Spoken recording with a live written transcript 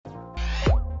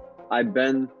I've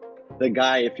been the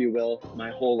guy, if you will,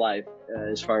 my whole life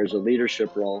as far as a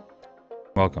leadership role.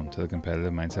 Welcome to the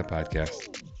Competitive Mindset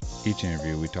Podcast. Each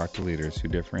interview, we talk to leaders who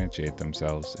differentiate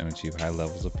themselves and achieve high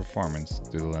levels of performance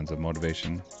through the lens of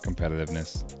motivation,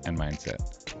 competitiveness, and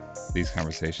mindset. These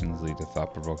conversations lead to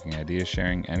thought-provoking idea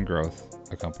sharing and growth,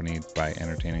 accompanied by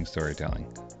entertaining storytelling.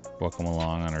 Welcome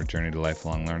along on our journey to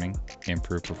lifelong learning,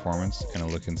 improved performance, and a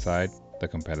look inside the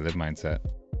competitive mindset.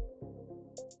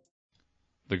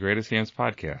 The Greatest Games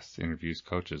Podcast interviews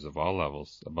coaches of all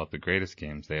levels about the greatest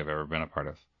games they have ever been a part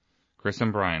of. Chris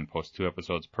and Brian post 2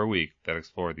 episodes per week that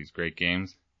explore these great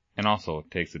games and also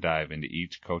takes a dive into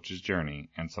each coach's journey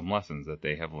and some lessons that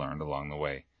they have learned along the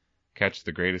way. Catch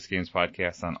the Greatest Games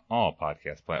Podcast on all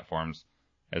podcast platforms,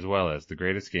 as well as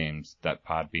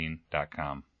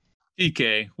thegreatestgames.podbean.com.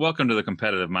 EK, welcome to the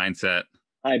Competitive Mindset.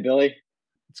 Hi, Billy.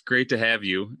 It's great to have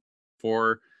you.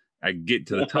 Before I get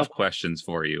to the tough questions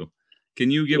for you, can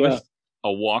you give us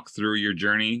a walk through your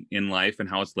journey in life and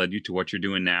how it's led you to what you're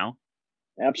doing now?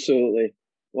 Absolutely.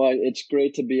 Well, it's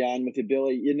great to be on with you,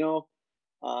 Billy. You know,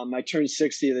 I turned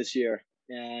 60 this year,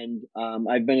 and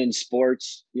I've been in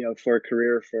sports, for a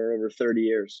career for over 30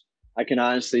 years. I can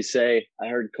honestly say, I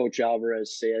heard Coach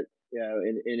Alvarez say it,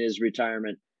 in his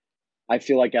retirement. I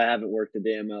feel like I haven't worked a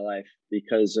day in my life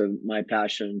because of my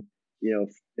passion,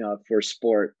 for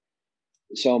sport.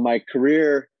 So my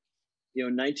career,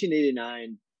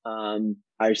 1989,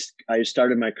 I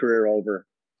started my career over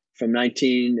from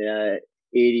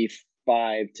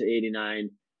 1985 to 89.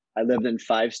 I lived in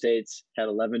 5 states, had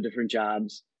 11 different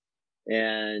jobs,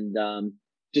 and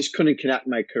just couldn't connect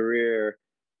my career,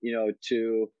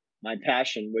 to my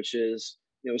passion, which is,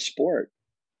 sport.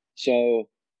 So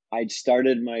I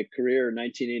started my career in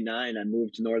 1989. I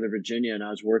moved to Northern Virginia, and I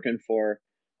was working for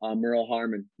Merle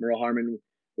Harmon. Merle Harmon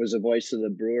was the voice of the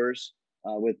Brewers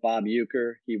with Bob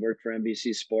Uecker. He worked for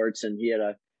NBC Sports, and he had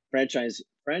a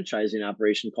franchising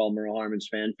operation called Merle Harmon's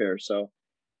Fanfare. So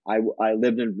I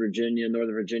lived in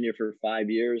Northern Virginia for 5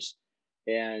 years,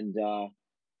 and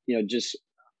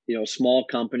small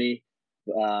company.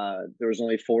 There was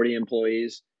only 40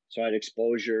 employees, so I had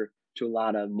exposure to a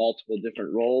lot of multiple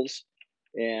different roles.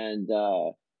 And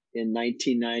in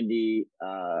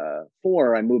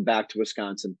 1994, I moved back to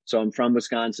Wisconsin. So I'm from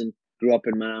Wisconsin, grew up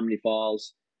in Menomonee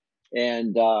Falls,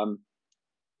 and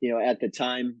at the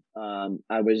time,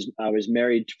 I was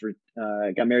married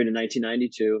got married in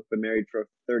 1992, been married for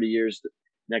 30 years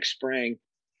next spring.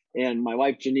 And my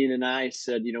wife, Janine, and I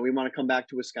said, we want to come back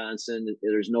to Wisconsin.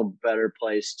 There's no better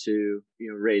place to,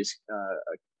 raise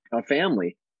a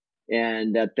family.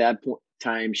 And at that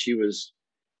time, she was,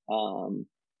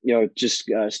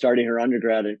 just starting her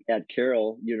undergrad at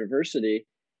Carroll University.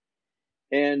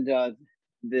 And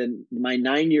my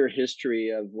 9-year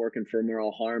history of working for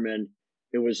Merle Harmon,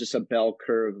 it was just a bell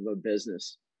curve of a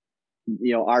business.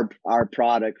 Our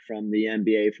product from the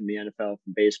NBA, from the NFL,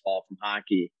 from baseball, from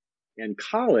hockey, and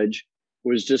college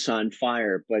was just on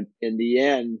fire. But in the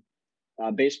end,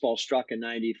 baseball struck in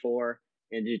 '94,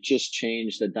 and it just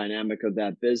changed the dynamic of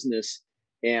that business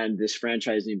and this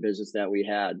franchising business that we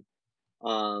had.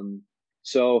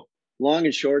 So long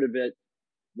and short of it,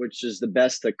 which is the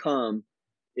best to come,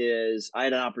 is I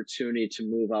had an opportunity to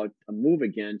move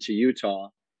again to Utah.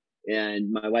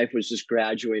 And my wife was just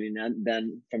graduating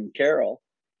then from Carroll.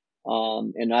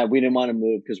 And we didn't want to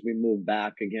move because we moved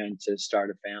back again to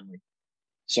start a family.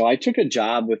 So I took a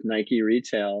job with Nike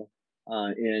Retail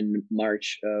in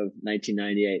March of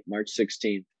 1998, March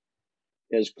 16th.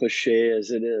 As cliche as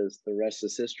it is, the rest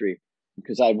is history,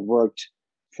 because I've worked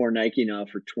for Nike now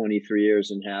for 23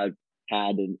 years and had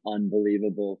an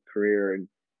unbelievable career. And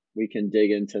we can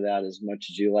dig into that as much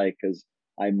as you like, because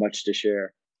I have much to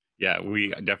share. Yeah,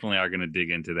 we definitely are going to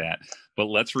dig into that. But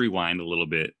let's rewind a little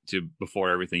bit to before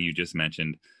everything you just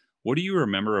mentioned. What do you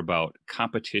remember about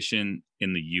competition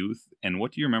in the youth? And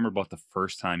what do you remember about the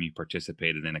first time you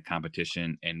participated in a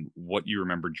competition, and what you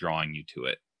remember drawing you to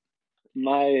it?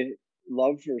 My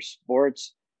love for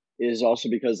sports is also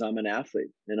because I'm an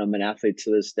athlete, and I'm an athlete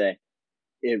to this day.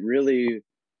 It really,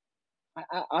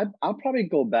 I'll probably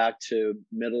go back to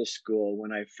middle school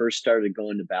when I first started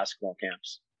going to basketball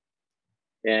camps.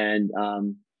 And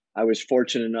I was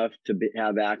fortunate enough to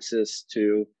have access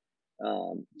to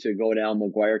go to Al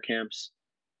McGuire camps.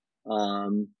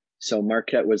 So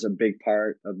Marquette was a big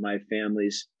part of my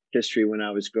family's history when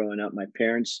I was growing up. My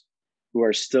parents, who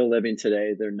are still living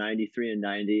today, they're 93 and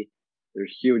 90. They're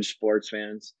huge sports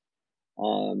fans.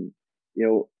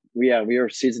 We were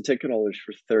season ticket holders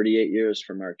for 38 years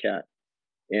for Marquette.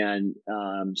 And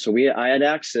so I had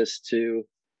access to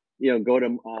go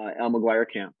to Al McGuire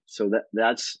camp. So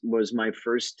that was my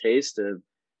first taste of,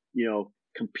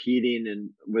 competing and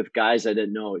with guys I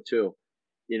didn't know too.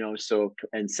 So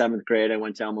in 7th grade, I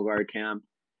went to Al McGuire camp.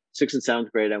 6th and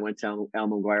 7th grade, I went to Al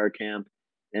McGuire camp.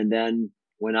 And then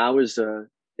when I was in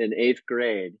 8th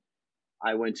grade,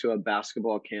 I went to a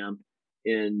basketball camp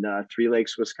in Three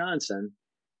Lakes, Wisconsin.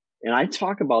 And I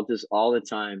talk about this all the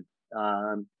time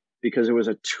because it was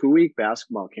a 2-week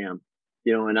basketball camp,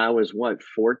 and I was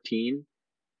 14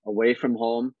 away from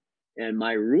home. And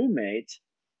my roommate,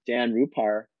 Dan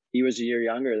Rupar, he was a year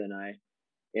younger than I.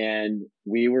 And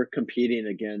we were competing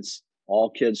against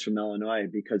all kids from Illinois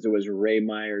because it was Ray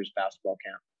Meyer's basketball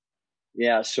camp.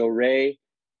 Yeah, so Ray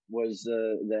was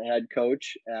the head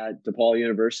coach at DePaul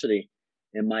University,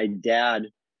 and my dad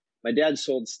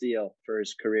sold steel for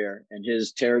his career, and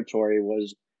his territory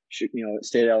was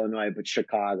state of Illinois, but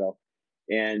Chicago,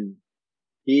 and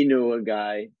he knew a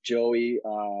guy, Joey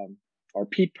or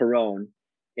Pete Perrone,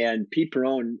 and Pete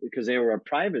Perrone, because they were a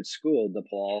private school,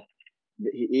 DePaul,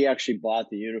 he actually bought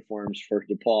the uniforms for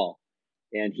DePaul,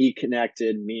 and he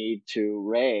connected me to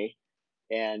Ray,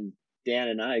 and Dan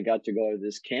and I got to go to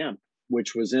this camp,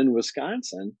 which was in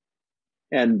Wisconsin.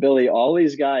 And Billy, all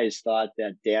these guys thought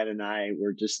that Dan and I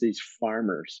were just these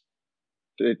farmers.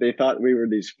 They thought we were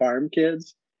these farm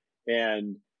kids.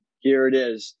 And here it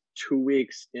is, 2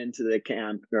 weeks into the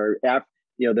camp, or after,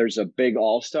 there's a big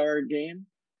all-star game,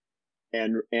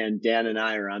 and Dan and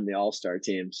I are on the all-star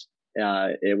teams.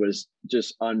 It was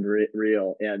just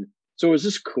unreal. And so it was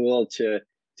just cool to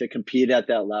compete at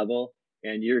that level.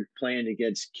 And you're playing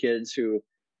against kids who,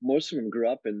 most of them grew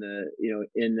up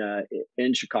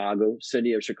in Chicago,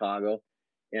 city of Chicago.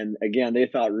 And again, they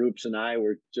thought Roops and I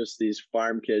were just these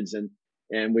farm kids,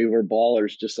 and we were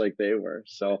ballers just like they were.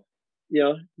 So,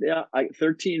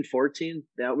 13, 14,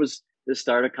 that was the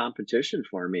start of competition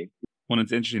for me. Well,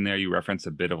 it's interesting there. You reference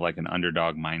a bit of like an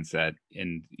underdog mindset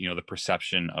and, the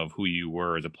perception of who you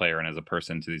were as a player and as a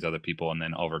person to these other people, and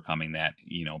then overcoming that,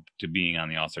 to being on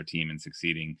the All-Star team and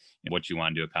succeeding in what you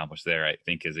want to accomplish there, I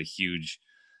think is a huge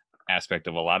aspect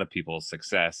of a lot of people's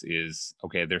success is,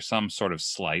 okay, there's some sort of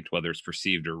slight, whether it's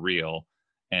perceived or real,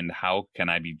 and how can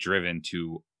I be driven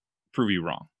to prove you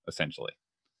wrong, essentially?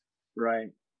 Right.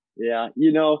 Yeah.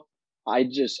 I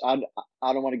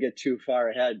don't want to get too far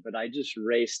ahead, but I just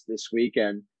raced this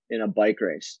weekend in a bike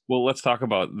race. Well, let's talk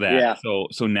about that. Yeah.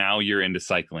 So now you're into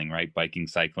cycling, right? Biking,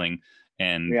 cycling.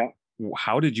 And yeah.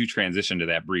 How did you transition to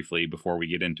that briefly before we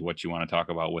get into what you want to talk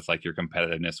about with like your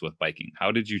competitiveness with biking?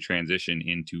 How did you transition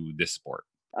into this sport?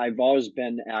 I've always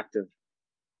been active.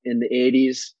 In the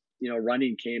 80s,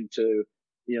 running came to,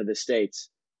 the States.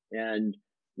 And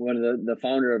one of the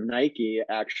founder of Nike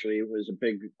actually was a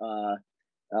big,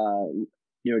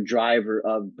 driver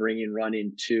of bringing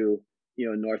running to,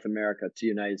 North America, to the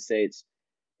United States.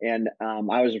 And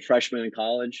I was a freshman in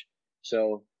college.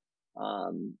 So,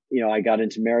 I got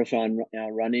into marathon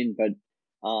running, but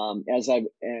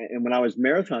when I was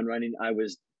marathon running,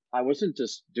 I wasn't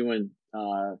just doing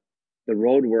the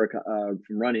road work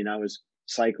from running. I was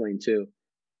cycling too.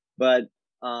 But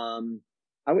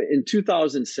in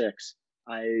 2006,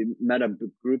 I met a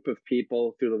group of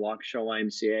people through the Waukesha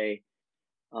YMCA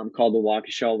called the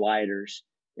Waukesha Riders,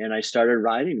 and I started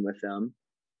riding with them.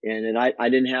 And then I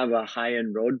didn't have a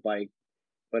high-end road bike,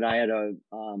 but I had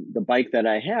the bike that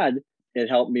I had. It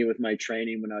helped me with my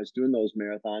training when I was doing those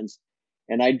marathons.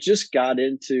 And I just got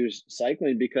into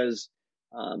cycling because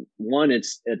one,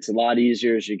 it's a lot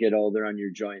easier as you get older on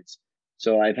your joints.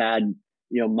 So I've had,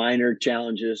 minor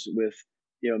challenges with,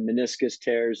 meniscus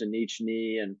tears in each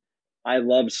knee. And I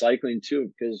love cycling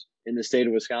too, because in the state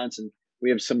of Wisconsin, we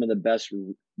have some of the best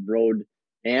road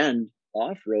and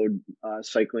off-road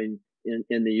cycling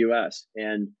in the U.S.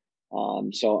 And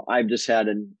so I've just had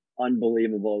an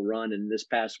unbelievable run. And this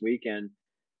past weekend,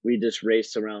 we just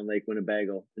raced around Lake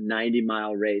Winnebago, a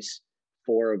 90-mile race,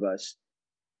 4 of us.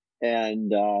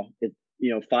 And it,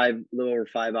 a little over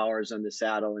 5 hours on the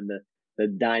saddle, and the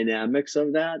dynamics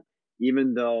of that,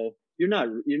 even though you're not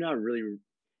really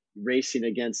racing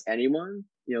against anyone,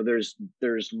 there's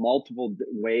multiple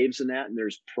waves in that, and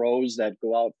there's pros that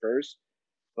go out first.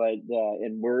 But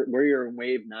and we're you're in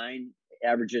wave 9,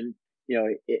 averaging,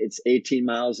 it's 18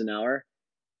 miles an hour.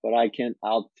 But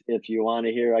if you want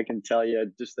to hear, I can tell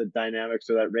you just the dynamics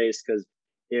of that race, because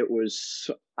it was,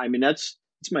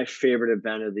 it's my favorite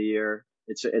event of the year.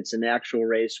 It's an actual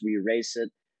race. We race it.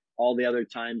 All the other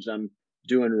times I'm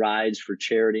doing rides for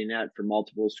charity net for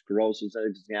multiple sclerosis, as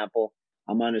an example.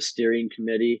 I'm on a steering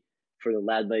committee for the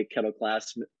Lad Lake Kettle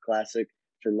Classic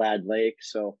for Lad Lake.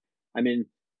 So,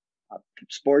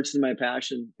 sports is my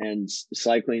passion, and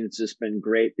cycling has just been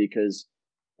great because,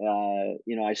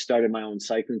 I started my own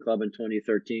cycling club in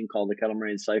 2013 called the Kettle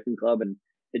Moraine Cycling Club. And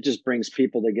it just brings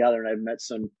people together. And I've met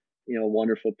some,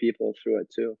 wonderful people through it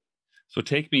too. So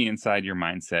take me inside your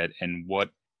mindset and what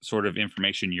sort of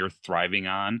information you're thriving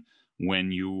on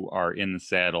when you are in the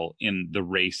saddle in the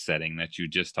race setting that you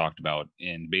just talked about.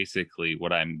 And basically,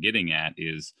 what I'm getting at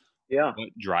is Yeah. what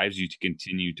drives you to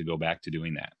continue to go back to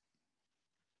doing that?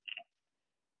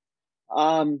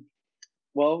 Um,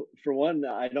 well, for one,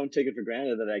 I don't take it for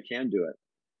granted that I can do it,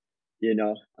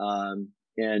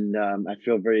 and I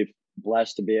feel very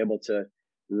blessed to be able to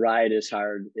ride as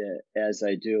hard as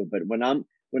I do. But when I'm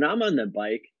on the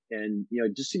bike, and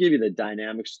just to give you the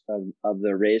dynamics of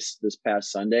the race this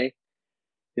past Sunday,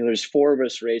 there's four of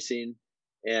us racing,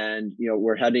 and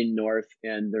we're heading north,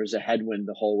 and there's a headwind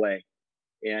the whole way,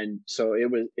 and so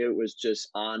it was just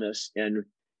on us. And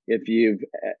if you've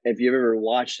ever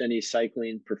watched any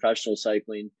cycling, professional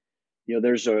cycling,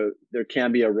 there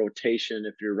can be a rotation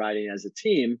if you're riding as a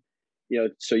team,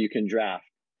 so you can draft.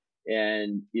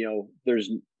 And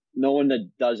there's no one that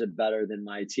does it better than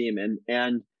my team.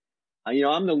 And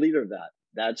I'm the leader of that.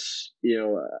 That's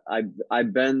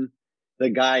I've been the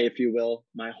guy, if you will,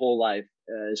 my whole life,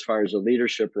 as far as a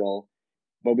leadership role.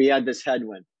 But we had this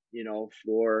headwind,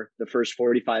 for the first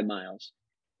 45 miles,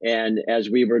 and as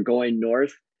we were going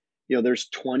north, there's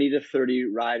 20 to 30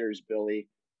 riders, Billy,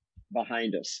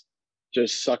 behind us,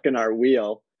 just sucking our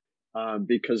wheel,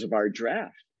 because of our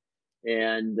draft.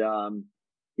 And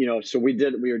so we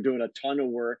were doing a ton of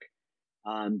work,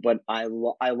 but I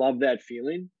love that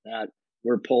feeling that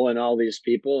we're pulling all these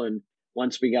people. And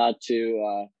once we got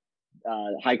to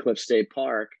High Cliff State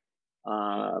Park,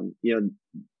 again,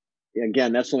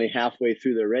 that's only halfway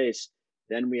through the race.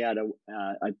 Then we had a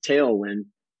tailwind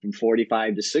from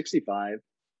 45 to 65.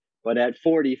 But at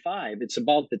 45, it's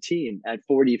about the team. At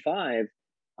 45,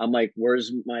 I'm like,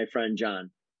 where's my friend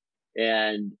John?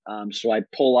 And so I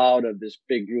pull out of this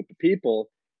big group of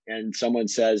people, and someone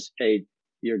says, hey,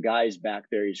 your guy's back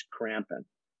there, he's cramping.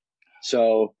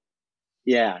 So,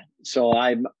 yeah.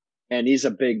 And he's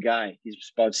a big guy.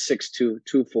 He's about 6'2",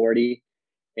 240.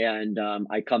 And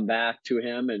I come back to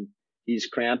him, and he's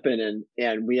cramping.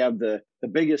 And we have the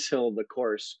biggest hill of the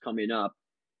course coming up,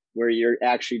 where you're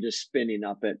actually just spinning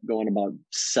up it, going about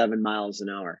 7 miles an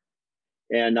hour.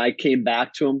 And I came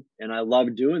back to him, and I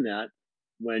love doing that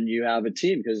when you have a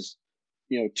team, because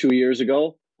 2 years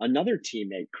ago another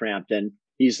teammate cramped, and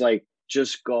he's like,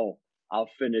 just go, I'll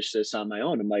finish this on my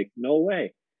own. I'm like, no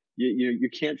way, you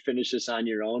can't finish this on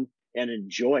your own and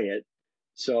enjoy it.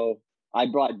 So I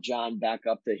brought John back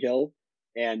up the hill,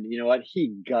 and you know what,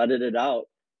 he gutted it out,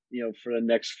 for the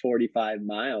next 45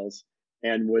 miles,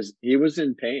 and he was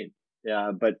in pain.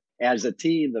 Yeah, but as a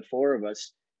team, the four of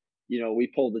us,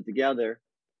 we pulled it together.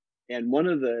 And one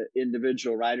of the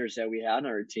individual riders that we had on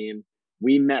our team,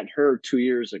 we met her 2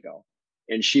 years ago,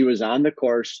 and she was on the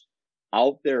course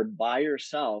out there by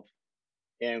herself.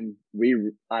 And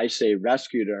I say,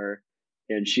 rescued her,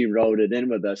 and she rode it in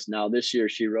with us. Now this year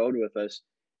she rode with us,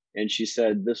 and she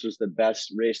said this was the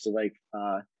best race to like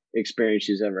experience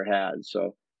she's ever had.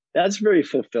 So that's very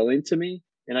fulfilling to me.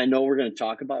 And I know we're going to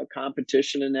talk about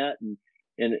competition in that, and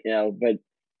but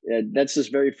that's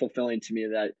just very fulfilling to me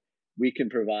that we can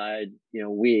provide,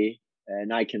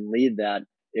 and I can lead that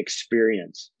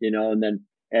experience, and then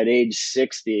at age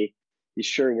 60,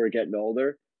 sure, we're getting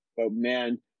older, but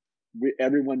man,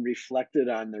 everyone reflected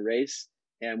on the race,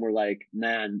 and we're like,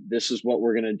 man, this is what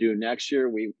we're going to do next year.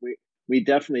 We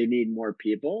definitely need more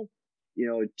people,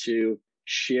 to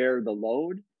share the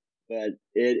load, but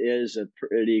it is a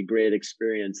pretty great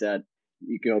experience that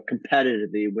you go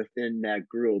competitively within that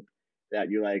group, that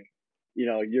you're like,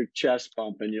 your chest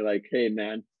pumping. You're like, hey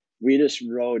man, we just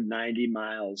rode 90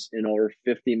 miles in over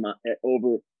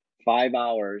 5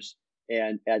 hours,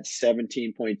 and at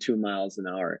 17.2 miles an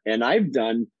hour. And I've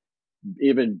done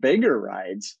even bigger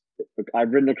rides.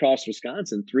 I've ridden across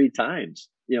Wisconsin 3 times,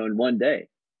 in one day,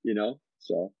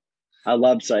 so I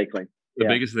love cycling. The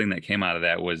Yeah. biggest thing that came out of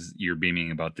that was you're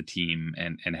beaming about the team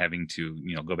and having to,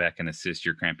 go back and assist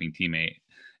your cramping teammate.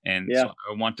 And so Yeah.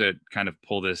 I want to kind of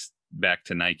pull this back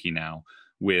to Nike now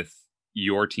with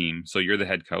your team. So you're the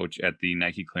head coach at the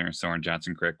Nike Clearance Store in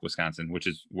Johnson Creek, Wisconsin, which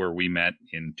is where we met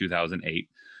in 2008.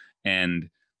 And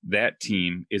that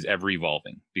team is ever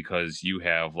evolving because you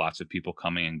have lots of people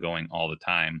coming and going all the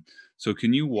time. So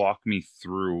can you walk me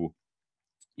through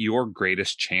your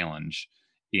greatest challenge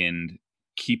in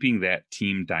keeping that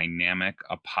team dynamic,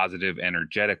 a positive,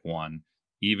 energetic one,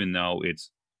 even though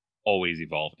it's always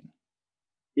evolving?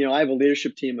 I have a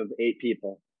leadership team of 8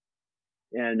 people,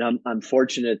 and I'm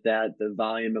fortunate that the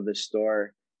volume of the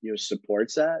store,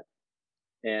 supports that.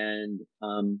 And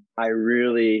I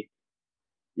really,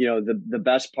 the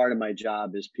best part of my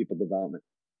job is people development.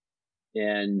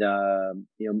 And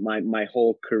my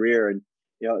whole career, and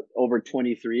over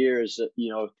 23 years,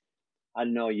 I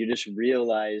don't know, you just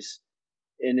realize,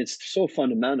 and it's so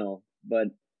fundamental, but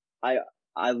I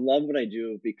I love what I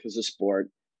do because of sport.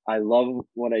 I love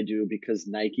what I do because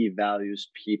Nike values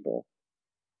people.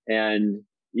 And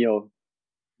you know,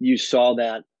 you saw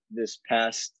that this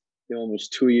past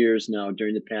almost 2 years now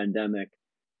during the pandemic,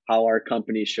 how our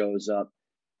company shows up,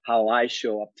 how I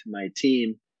show up to my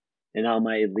team, and how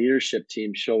my leadership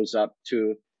team shows up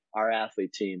to our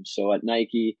athlete team. So at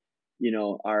Nike,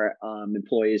 our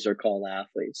employees are called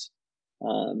athletes.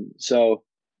 So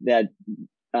that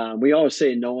we always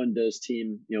say no one does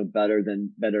team better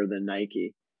than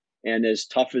Nike. And as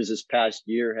tough as this past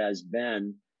year has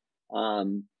been,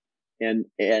 um,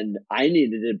 and I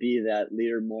needed to be that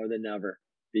leader more than ever,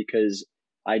 because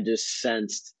I just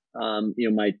sensed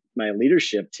my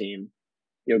leadership team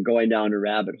going down a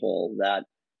rabbit hole, that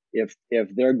if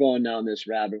they're going down this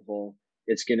rabbit hole,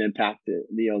 it's going to impact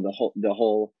the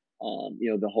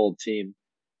whole team.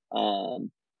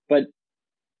 But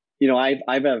I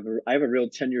have a real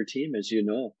tenure team, as you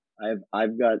know.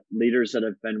 I've got leaders that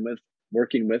have been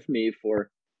working with me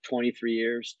for 23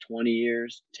 years, 20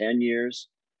 years, 10 years.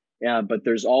 Yeah, but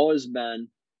there's always been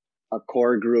a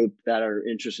core group that are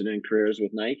interested in careers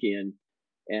with Nike,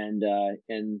 and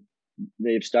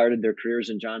they've started their careers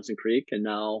in Johnson Creek, and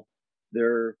now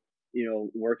they're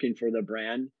working for the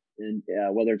brand, and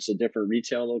whether it's a different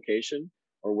retail location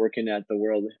or working at the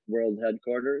world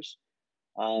headquarters.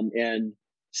 And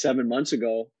 7 months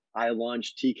ago, I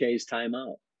launched TK's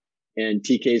Timeout, and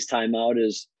TK's Timeout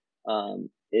is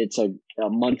it's a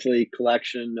monthly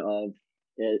collection of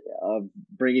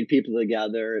bringing people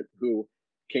together who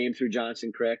came through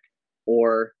Johnson Creek,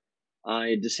 or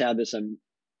I just have this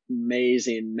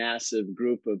amazing, massive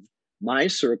group of my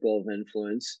circle of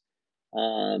influence,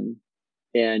 um,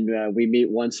 and we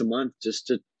meet once a month just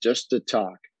to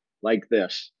talk like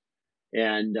this,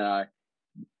 and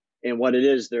what it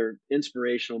is, they're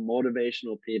inspirational,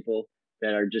 motivational people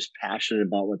that are just passionate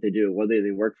about what they do, whether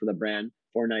they work for the brand,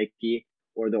 for Nike,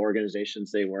 or the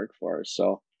organizations they work for.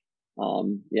 So,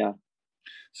 yeah.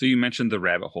 So you mentioned the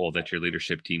rabbit hole that your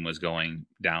leadership team was going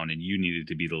down and you needed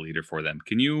to be the leader for them.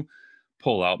 Can you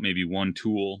pull out maybe one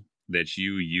tool that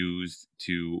you used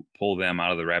to pull them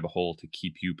out of the rabbit hole to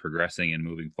keep you progressing and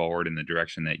moving forward in the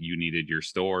direction that you needed your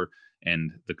store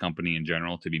and the company in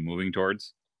general to be moving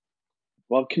towards?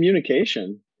 Well,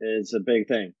 communication is a big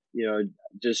thing.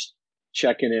 Just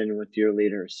checking in with your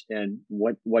leaders, and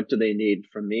what do they need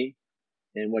from me,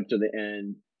 and what do they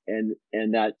and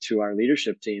that to our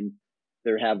leadership team,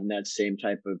 they're having that same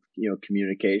type of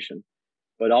communication,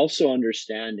 but also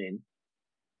understanding,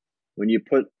 when you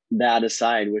put that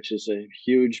aside, which is a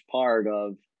huge part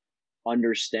of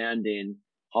understanding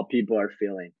how people are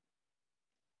feeling,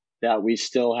 that we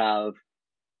still have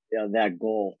that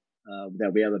goal,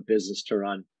 that we have a business to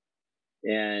run,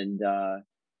 and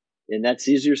that's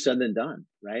easier said than done,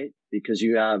 right? Because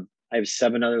I have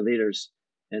 7 other leaders,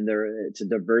 and it's a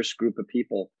diverse group of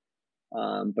people,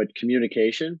 but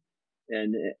communication,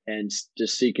 and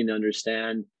just seeking to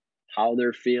understand how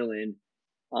they're feeling,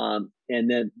 and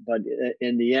then, but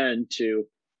in the end, to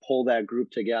pull that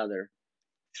group together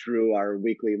through our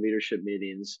weekly leadership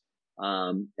meetings,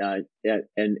 and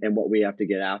what we have to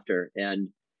get after. And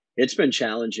it's been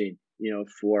challenging,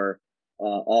 for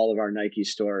all of our Nike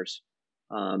stores,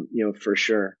 for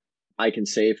sure. I can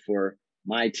say for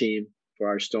my team, for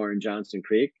our store in Johnson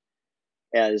Creek,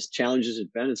 as challenges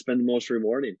it's been the most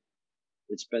rewarding.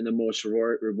 It's been the most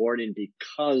rewarding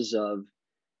because of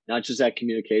not just that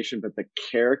communication, but the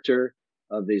character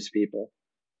of these people.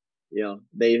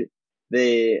 They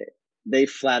they they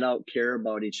flat out care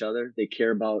about each other. They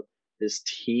care about this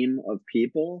team of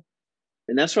people,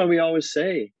 and that's why we always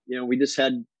say, we just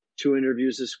had 2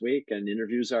 interviews this week, and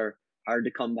interviews are hard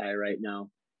to come by right now.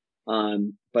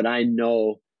 But I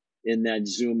know in that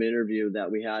Zoom interview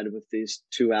that we had with these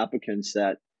 2 applicants,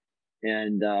 that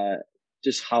and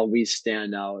just how we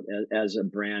stand out as a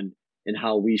brand, and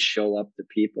how we show up to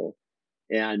people.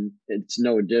 And it's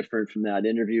no different from that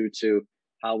interview to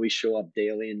how we show up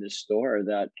daily in the store,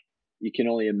 that you can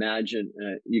only imagine.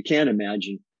 You can't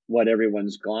imagine what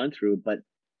everyone's gone through. But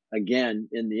again,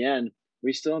 in the end,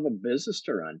 we still have a business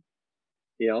to run,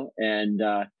 and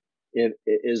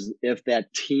if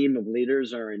that team of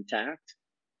leaders are intact,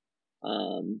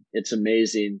 it's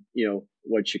amazing,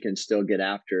 what you can still get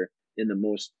after in the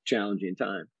most challenging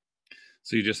time.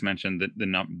 So you just mentioned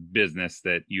business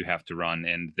that you have to run,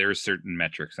 and there's certain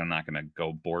metrics. I'm not going to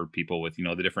go bore people with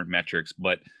the different metrics,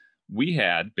 but we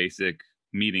had basic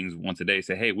meetings once a day,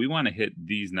 say, hey, we want to hit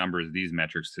these numbers, these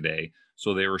metrics today.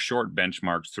 So they were short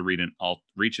benchmarks to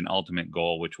reach an ultimate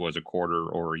goal, which was a quarter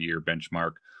or a year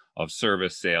benchmark of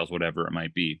service, sales, whatever it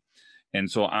might be. And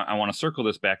so I want to circle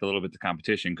this back a little bit to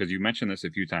competition, because you mentioned this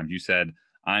a few times. You said,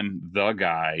 I'm the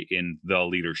guy in the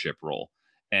leadership role.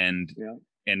 And Yeah.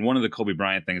 and one of the Kobe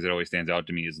Bryant things that always stands out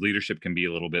to me is leadership can be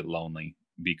a little bit lonely,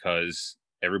 because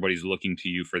everybody's looking to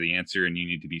you for the answer, and you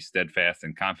need to be steadfast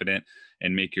and confident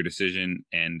and make your decision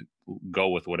and go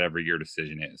with whatever your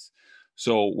decision is.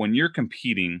 So when you're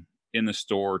competing in the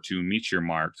store to meet your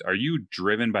marks, are you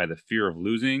driven by the fear of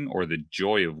losing or the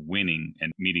joy of winning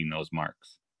and meeting those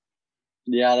marks?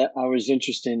 Yeah, I was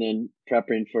interested in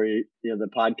prepping for the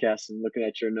podcast and looking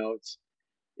at your notes.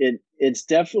 It's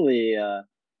definitely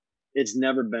it's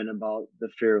never been about the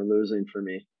fear of losing for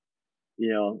me.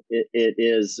 It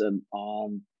is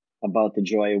about the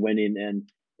joy of winning,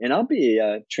 and I'll be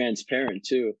transparent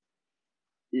too.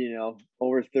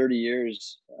 Over 30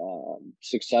 years,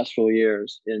 successful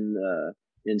years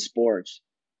in sports.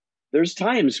 There's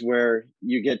times where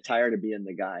you get tired of being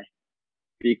the guy,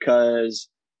 because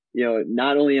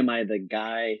not only am I the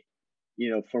guy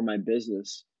for my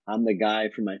business, I'm the guy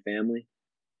for my family.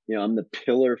 I'm the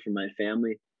pillar for my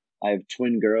family. I have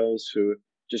twin girls who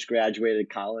just graduated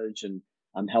college, and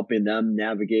I'm helping them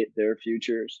navigate their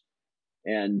futures.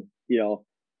 And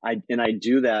I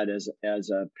do that as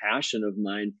a passion of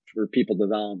mine for people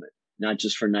development, not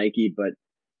just for Nike, but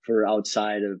for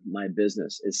outside of my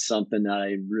business. It's something that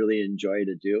I really enjoy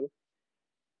to do.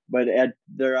 But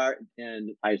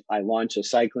I launch a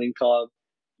cycling club,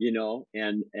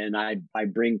 and I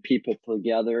bring people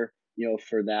together,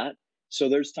 for that. So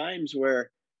there's times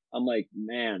where I'm like,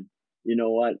 man, you know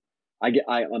what?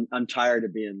 I'm tired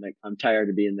of being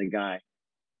the guy.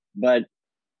 But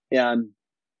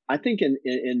I think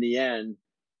in the end,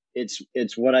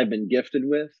 it's what I've been gifted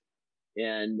with,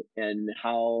 and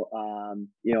how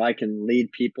I can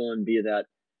lead people and be that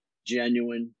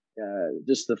genuine,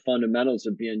 just the fundamentals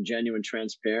of being genuine,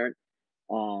 transparent,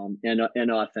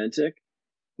 and authentic.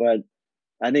 But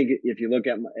I think if you look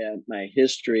at my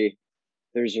history,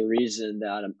 there's a reason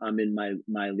that I'm in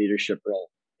my leadership role,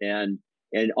 and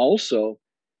also,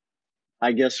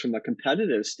 I guess, from a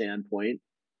competitive standpoint,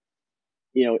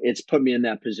 it's put me in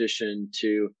that position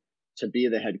to be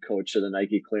the head coach of the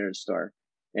Nike Clearance Store,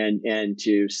 and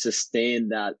to sustain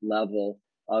that level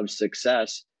of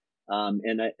success.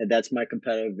 That's my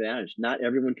competitive advantage. Not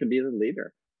everyone can be the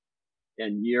leader,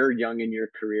 and you're young in your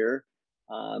career,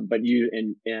 but you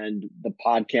and the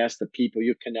podcast, the people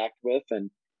you connect with, and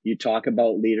you talk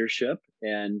about leadership,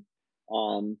 and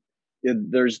um,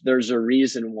 there's a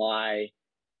reason why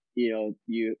you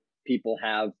people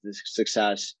have this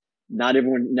success. Not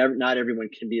everyone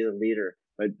can be the leader,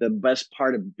 but the best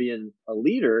part of being a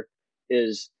leader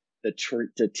is the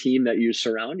team that you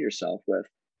surround yourself with,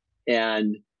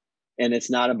 and it's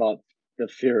not about the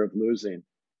fear of losing.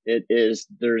 It is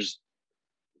there's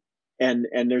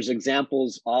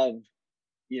examples of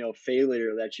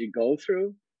failure that you go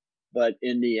through, but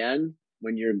in the end,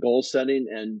 when you're goal setting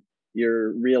and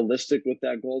you're realistic with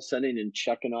that goal setting and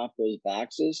checking off those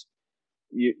boxes,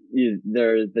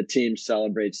 the team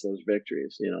celebrates those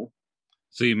victories.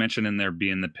 So you mentioned in there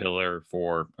being the pillar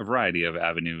for a variety of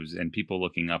avenues and people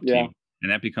looking up to Yeah. you,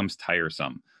 and that becomes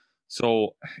tiresome.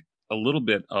 So a little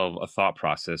bit of a thought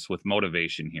process with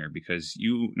motivation here, because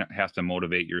you have to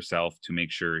motivate yourself to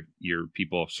make sure your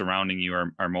people surrounding you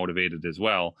are motivated as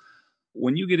well.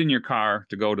 When you get in your car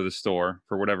to go to the store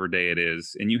for whatever day it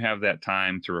is, and you have that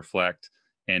time to reflect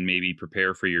and maybe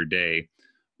prepare for your day,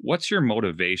 what's your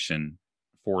motivation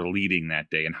for leading that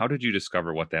day? And how did you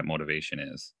discover what that motivation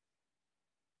is?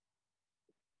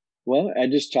 Well, I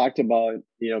just talked about,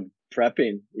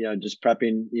 prepping, just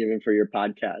prepping even for your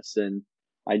podcast. And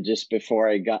before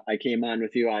I came on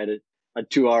with you, I had a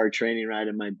 2-hour training ride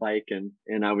on my bike,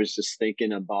 and I was just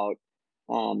thinking about,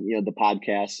 the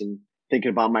podcast, and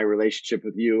thinking about my relationship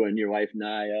with you and your wife,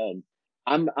 Naya.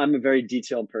 And I'm a very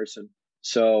detailed person.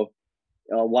 So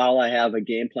while I have a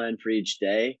game plan for each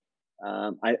day,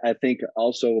 I think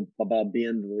also about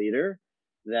being the leader,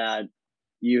 that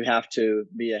you have to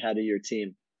be ahead of your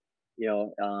team.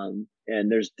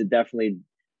 And there's definitely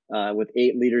with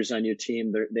 8 leaders on your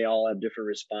team, they all have different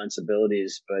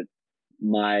responsibilities. But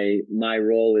my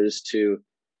role is to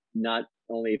not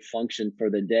only function for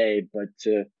the day, but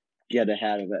to get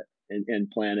ahead of it,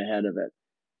 and plan ahead of it.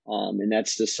 And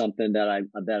that's just something that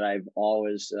I've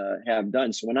always have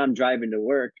done. So when I'm driving to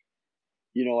work,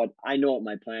 I know what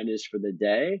my plan is for the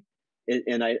day,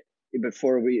 and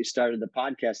before we started the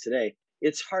podcast today,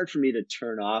 it's hard for me to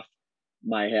turn off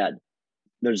my head.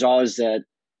 There's always that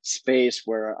space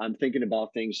where I'm thinking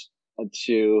about things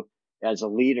to as a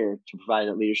leader to provide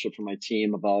that leadership for my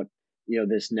team about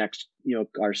this next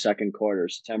our second quarter,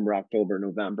 September, October,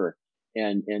 November,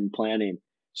 and planning.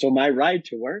 So my ride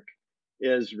to work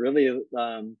is really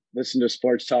listen to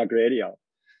sports talk radio,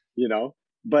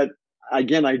 but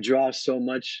again, I draw so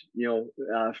much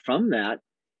from that,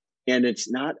 and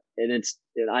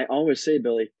I always say,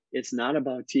 Billy, it's not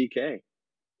about TK.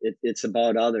 It's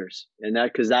about others, and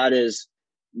that because that is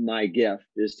my gift,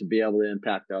 is to be able to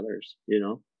impact others.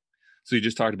 So you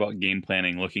just talked about game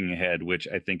planning, looking ahead, which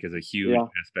I think is a huge Yeah.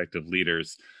 aspect of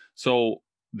leaders. So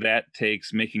that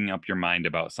takes making up your mind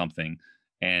about something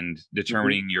and Hmm.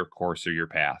 determining your course or your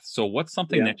path. So what's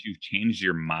something Yeah. that you've changed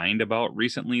your mind about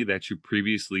recently that you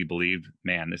previously believed,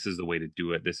 man, this is the way to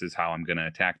do it. This is how I'm going to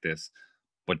attack this.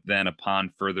 But then upon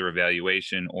further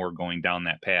evaluation or going down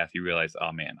that path, you realize,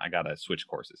 oh man, I got to switch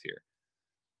courses here.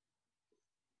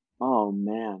 Oh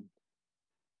man.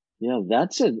 Yeah,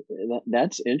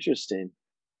 that's interesting.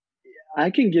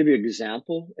 I can give you an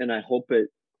example, and I hope it.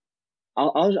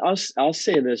 I'll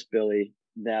say this, Billy,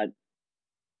 that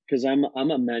because I'm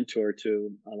a mentor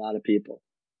to a lot of people,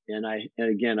 and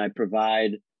again I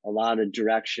provide a lot of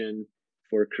direction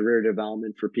for career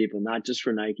development for people, not just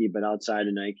for Nike but outside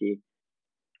of Nike.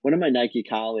 One of my Nike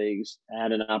colleagues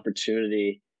had an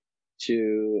opportunity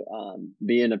to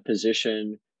be in a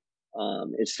position.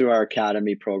 It's through our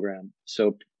academy program,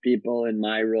 so people in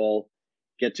my role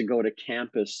get to go to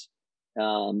campus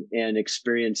and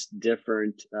experience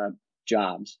different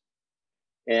jobs.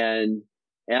 And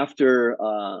after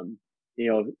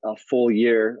a full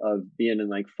year of being in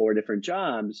like four different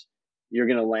jobs, you're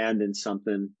going to land in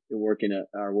something working at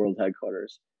our world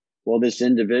headquarters. Well, this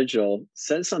individual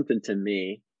said something to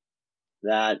me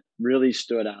that really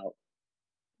stood out.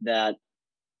 That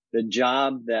the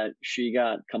job that she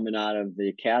got coming out of the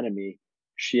academy,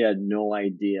 she had no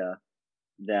idea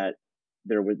that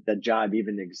that job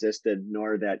even existed,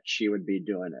 nor that she would be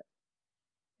doing it.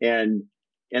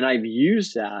 And I've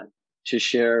used that to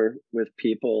share with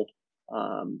people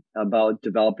about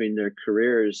developing their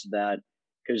careers. That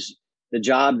because the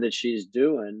job that she's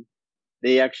doing,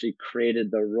 they actually created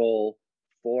the role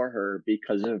for her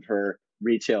because of her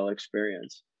retail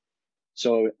experience.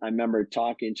 So I remember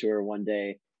talking to her one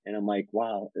day, and I'm like,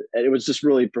 wow, it was just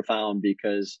really profound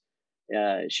because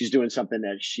she's doing something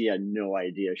that she had no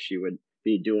idea she would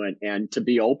be doing, and to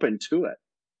be open to it.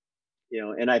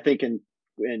 And I think in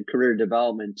career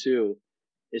development too,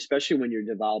 especially when you're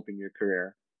developing your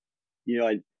career, you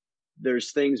know,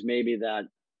 there's things maybe that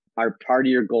are part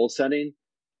of your goal setting,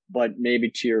 but maybe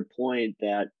to your point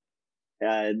that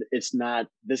it's not.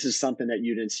 This is something that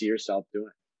you didn't see yourself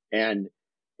doing, and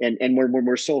and when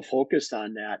we're so focused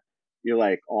on that, you're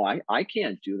like, oh, I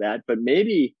can't do that, but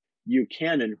maybe you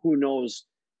can, and who knows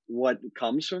what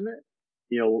comes from it.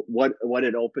 What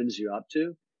it opens you up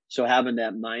to. So having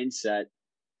that mindset,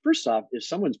 first off, if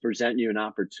someone's presenting you an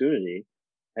opportunity,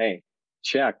 hey,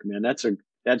 check, man.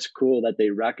 That's cool that they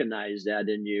recognize that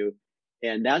in you,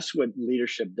 and that's what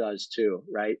leadership does too,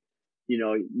 right?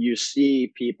 You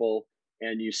see people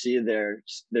and you see their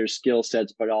skill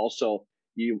sets, but also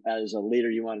you as a leader,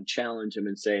 you want to challenge them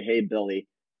and say, hey, Billy,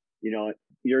 you know,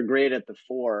 you're great at the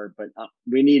four, but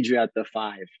we need you at the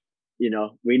five.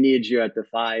 We need you at the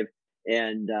five,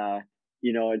 and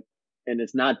you know, and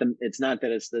it's not that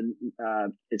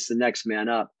it's the next man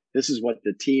up. This is what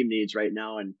the team needs right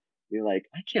now, and you're like,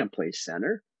 I can't play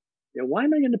center. Why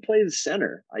am I going to play the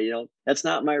center? That's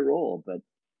not my role. But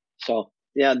so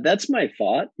yeah, that's my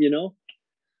thought.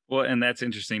 Well, and that's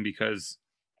interesting because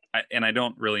I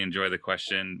don't really enjoy the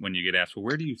question when you get asked, well,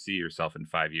 where do you see yourself in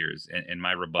 5 years? And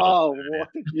my rebuttal Oh, to that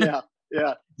is, yeah,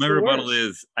 yeah. It's my the rebuttal worst.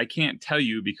 is I can't tell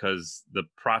you because the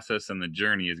process and the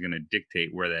journey is going to dictate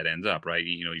where that ends up, right?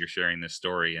 You're sharing this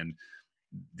story and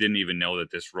didn't even know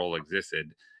that this role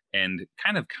existed. And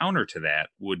kind of counter to that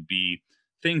would be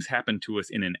things happen to us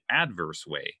in an adverse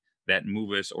way that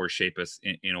move us or shape us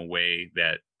in a way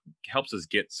that helps us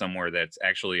get somewhere that's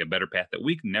actually a better path that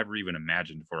we can never even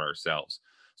imagine for ourselves.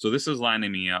 So this is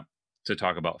lining me up to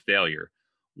talk about failure.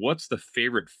 What's the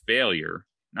favorite failure?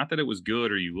 Not that it was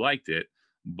good or you liked it,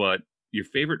 but your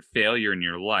favorite failure in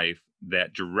your life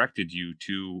that directed you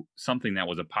to something that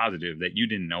was a positive that you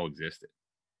didn't know existed.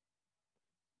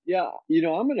 Yeah,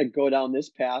 I'm going to go down this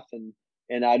path,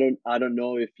 and I don't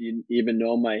know if you even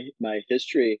know my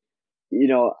history. You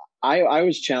know, I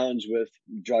was challenged with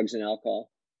drugs and alcohol.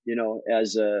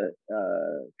 As a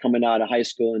coming out of high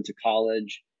school into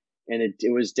college, and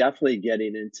it was definitely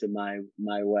getting into my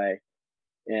way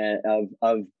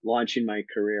of launching my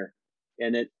career,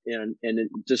 and it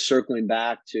just circling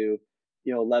back to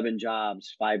 11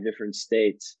 jobs, 5 different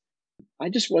states. I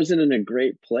just wasn't in a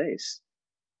great place.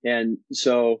 And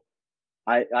so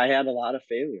I had a lot of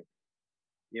failure.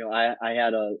 I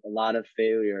had a lot of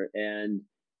failure. And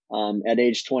at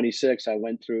age 26, I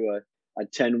went through a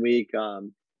 10-week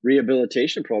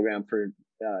rehabilitation program for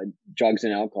drugs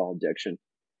and alcohol addiction.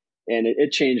 And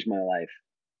it changed my life.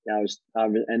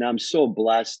 And I'm so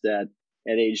blessed that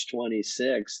at age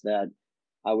 26 that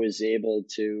I was able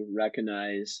to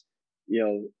recognize,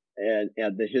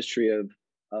 at the history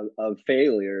of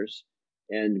failures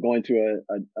and going through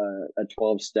a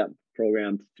 12-step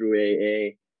program through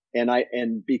AA.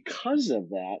 And because of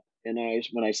that, and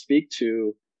when I speak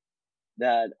to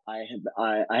that, I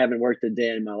haven't worked a day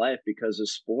in my life because of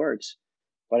sports,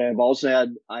 but I've also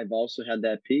had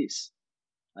that peace.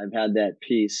 I've had that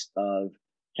peace of,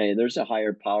 hey, there's a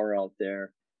higher power out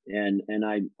there, and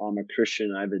I'm a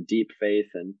Christian. I have a deep faith,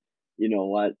 and you know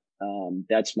what?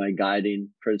 That's my guiding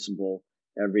principle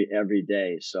every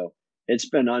day. So it's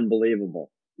been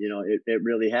unbelievable. It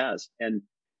really has. And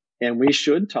we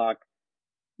should talk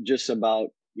just about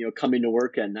coming to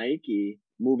work at Nike,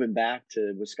 moving back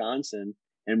to Wisconsin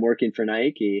and working for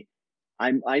Nike.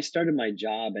 I started my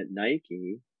job at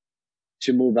Nike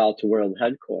to move out to world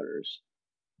headquarters,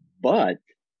 but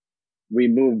we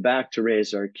moved back to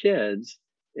raise our kids.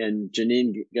 And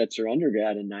Janine gets her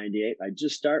undergrad in '98. I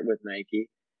just start with Nike,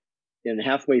 and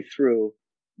halfway through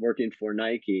working for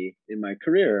Nike in my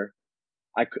career,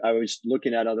 I was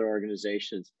looking at other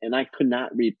organizations, and I could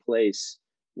not replace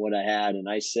what I had. And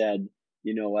I said,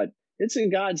 you know what? It's in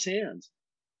God's hands.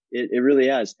 It really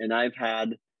has. And I've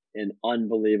had an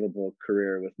unbelievable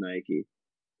career with Nike,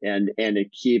 and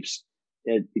it keeps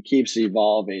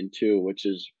evolving too, which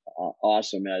is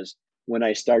awesome. As when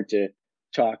I start to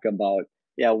talk about,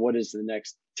 yeah, what does the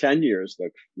next 10 years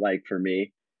look like for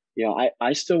me?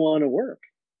 I still want to work.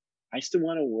 I still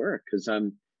want to work because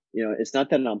it's not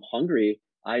that I'm hungry.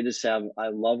 I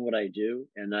love what I do,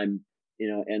 and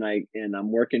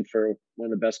I'm working for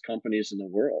one of the best companies in the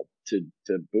world to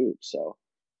boot. So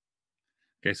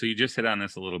Okay, so you just hit on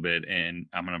this a little bit, and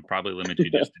I'm going to probably limit you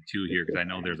just to two here because I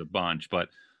know there's a bunch. But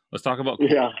let's talk about core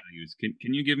yeah, values.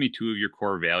 Can you give me two of your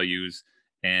core values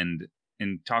and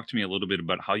talk to me a little bit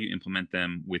about how you implement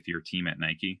them with your team at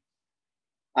Nike?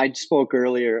 I spoke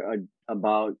earlier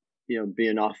about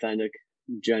being authentic,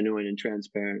 genuine, and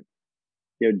transparent.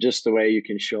 Just the way you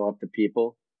can show up to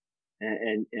people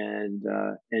and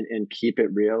keep it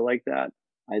real like that.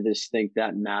 I just think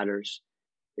that matters.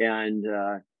 And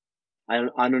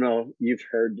I don't know. You've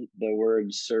heard the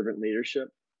word servant leadership,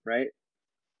 right?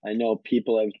 I know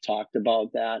people have talked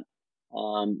about that,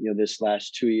 this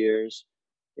last 2 years,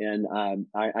 and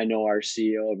I know our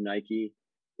CEO of Nike,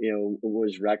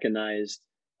 was recognized,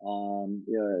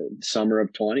 summer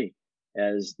of 20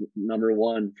 as number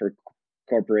one for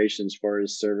corporations for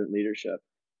his servant leadership.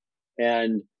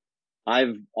 And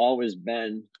I've always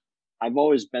been, I've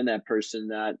always been that person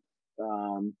that,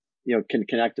 can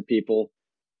connect to people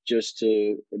just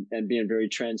to and being very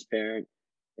transparent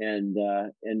and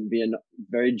being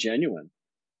very genuine,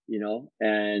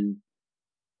 and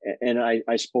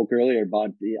I spoke earlier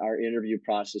about our interview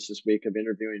process this week of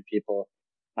interviewing people.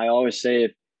 I always say,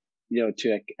 if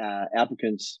to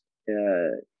applicants,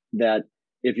 that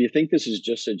if you think this is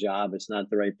just a job, it's not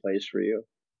the right place for you,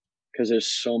 because there's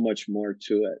so much more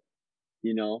to it,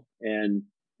 and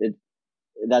it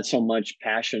that's how much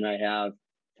passion I have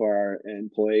for our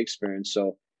employee experience.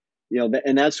 So,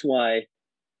 and that's why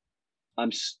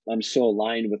I'm so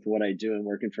aligned with what I do and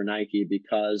working for Nike,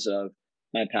 because of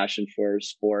my passion for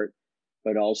sport,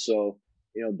 but also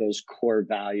those core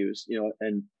values,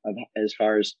 and as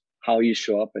far as how you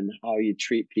show up and how you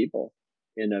treat people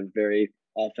in a very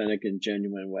authentic and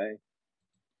genuine way.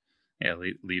 Yeah,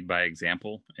 lead by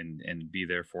example and be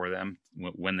there for them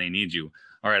when they need you.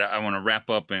 All right, I want to wrap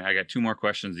up, and I got two more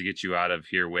questions to get you out of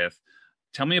here with.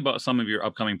 Tell me about some of your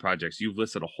upcoming projects. You've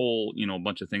listed a whole,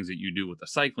 bunch of things that you do with the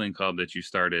cycling club that you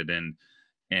started, and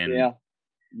Yeah,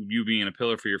 you being a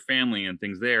pillar for your family and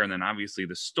things there, and then obviously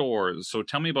the store. So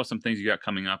tell me about some things you got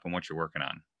coming up and what you're working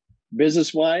on.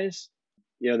 business wise,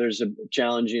 there's a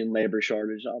challenging labor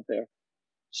shortage out there.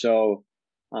 So,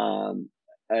 um,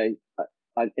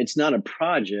 it's not a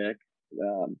project,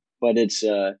 but it's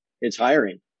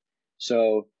hiring.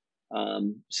 So,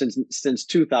 since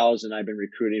 2000, I've been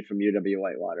recruiting from UW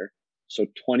Whitewater. So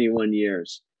 21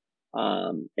 years.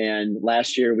 And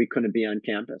last year we couldn't be on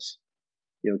campus.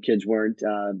 Kids weren't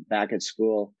back at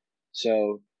school.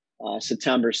 So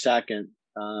September 2nd,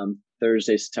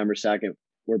 Thursday, September 2nd,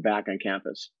 we're back on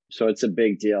campus. So it's a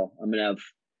big deal. I'm gonna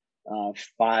have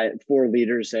four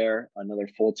leaders there, another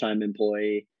full-time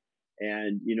employee,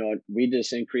 And, we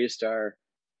just increased our,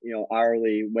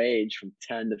 hourly wage from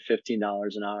 10 to $15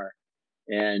 an hour.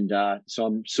 And so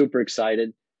I'm super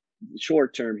excited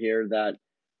short term here that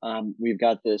we've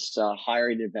got this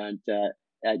hiring event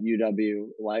at UW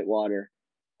Whitewater.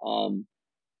 Um,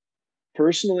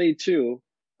 Personally, too,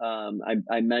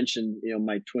 I mentioned,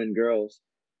 my twin girls.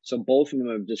 So both of them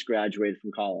have just graduated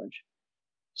from college.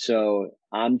 So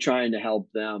I'm trying to help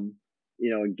them,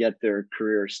 get their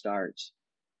career starts.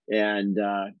 And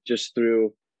just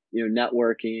through,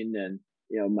 networking and,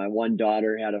 my one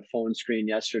daughter had a phone screen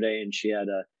yesterday and she had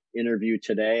a interview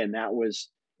today. And that was,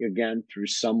 again, through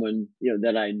someone,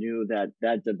 that I knew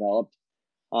that developed.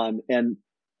 And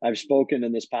I've spoken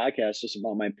in this podcast just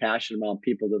about my passion about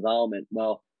people development.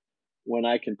 Well, when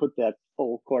I can put that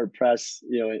full court press,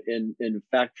 in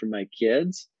effect for my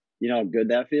kids, how good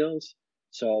that feels.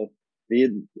 So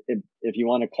if you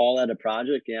want to call that a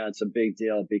project, yeah, it's a big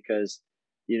deal because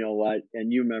you know what,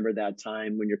 and you remember that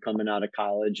time when you're coming out of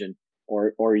college and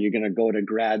or you're going to go to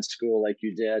grad school like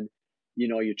you did,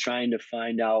 you're trying to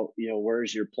find out,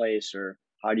 where's your place or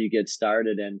how do you get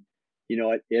started, and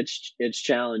it's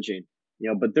challenging,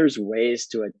 but there's ways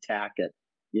to attack it,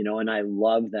 and I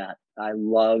love that. I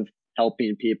love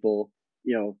helping people,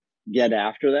 get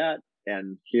after that.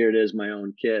 And here it is, my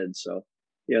own kids. So,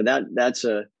 that's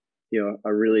a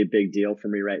really big deal for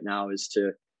me right now is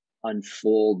to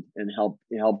unfold and help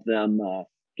them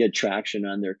get traction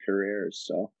on their careers.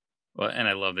 So, Well, and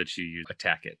I love that you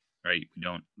attack it, right? You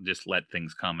don't just let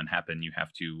things come and happen. You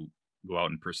have to go out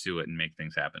and pursue it and make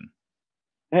things happen.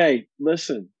 hey,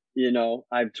 listen,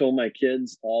 I've told my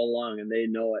kids all along and they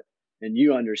know it and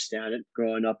you understand it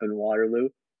growing up in Waterloo,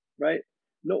 right?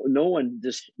 No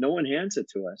one hands it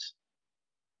to us.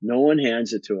 No one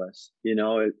hands it to us,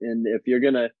 and if you're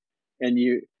going to, and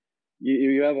you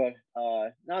have a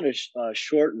not a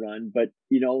short run, but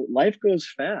life goes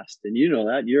fast, and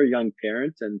that you're a young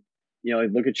parent, and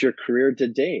look at your career to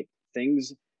date.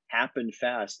 Things happen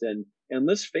fast, and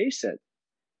let's face it,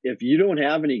 if you don't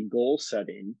have any goal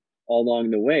setting along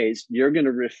the ways, you're going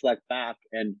to reflect back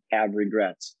and have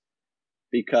regrets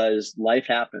because life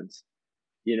happens.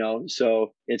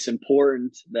 So it's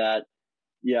important that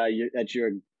that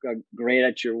you're great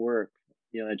at your work,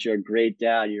 that you're a great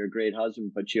dad, you're a great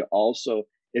husband, but you also,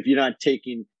 if you're not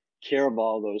taking care of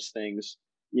all those things,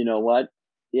 you know what?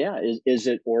 Yeah. Is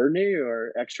it ordinary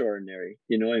or extraordinary?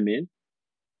 You know what I mean?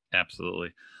 Absolutely.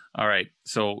 All right.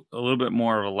 So a little bit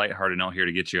more of a lighthearted note here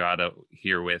to get you out of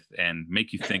here with and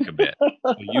make you think a bit.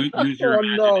 So use your Oh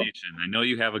no. imagination. I know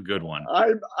you have a good one.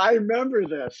 I remember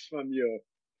this from you.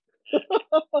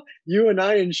 You and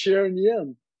I and Sharon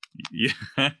Yim.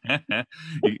 Yeah.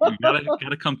 you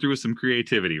gotta come through with some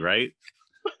creativity, right?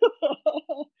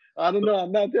 I don't know.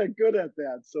 I'm not that good at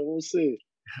that, so we'll see.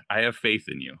 I have faith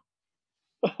in you.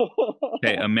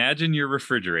 Okay, imagine your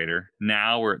refrigerator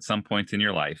now or at some point in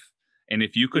your life. And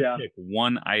if you could Yeah. pick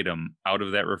one item out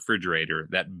of that refrigerator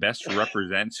that best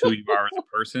represents who you are as a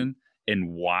person and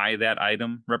why that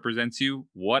item represents you,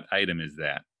 what item is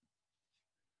that?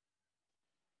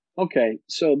 Okay,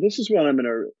 so this is what I'm going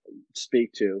to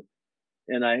speak to,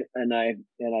 and I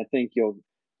think you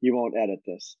won't edit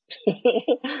this.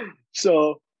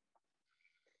 So,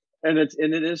 and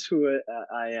it is who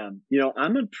I am.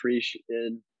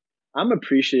 I'm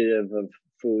appreciative of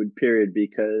food, period,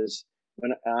 because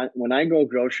when I go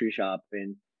grocery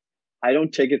shopping, I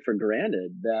don't take it for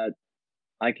granted that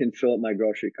I can fill up my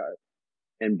grocery cart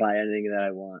and buy anything that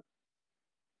I want.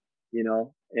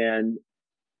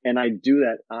 And I do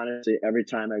that honestly every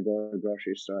time I go to a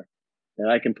grocery store. And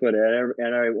I can put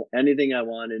anything I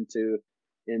want into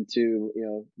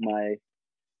my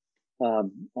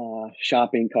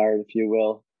shopping cart, if you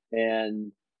will.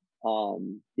 And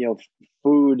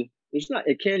food. There's not.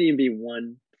 It can't even be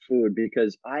one food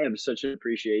because I have such an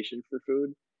appreciation for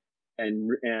food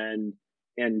and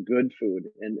good food,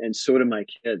 and so do my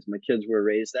kids. My kids were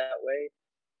raised that way.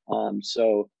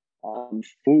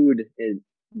 Food in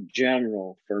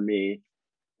general for me,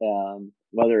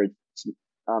 whether it's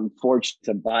I'm fortunate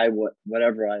to buy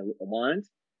whatever I want,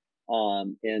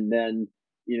 and then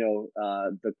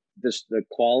the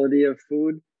quality of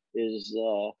food is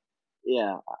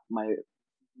yeah,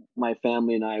 my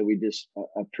family and I, we just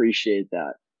appreciate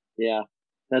that. Yeah,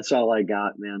 that's all I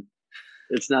got, man.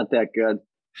 It's not that good.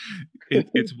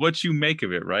 It's what you make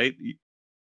of it, right?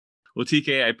 Well,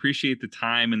 TK, I appreciate the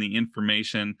time and the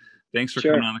information. Thanks for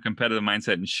coming Sure. on the Competitive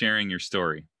Mindset and sharing your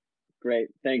story. Great.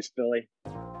 Thanks, Billy.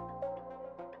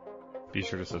 Be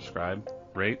sure to subscribe,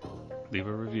 rate, leave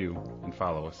a review, and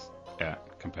follow us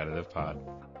at Competitive Pod.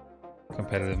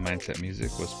 Competitive Mindset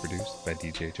music was produced by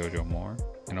DJ Jojo Moore,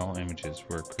 and all images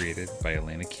were created by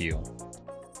Elena Keel.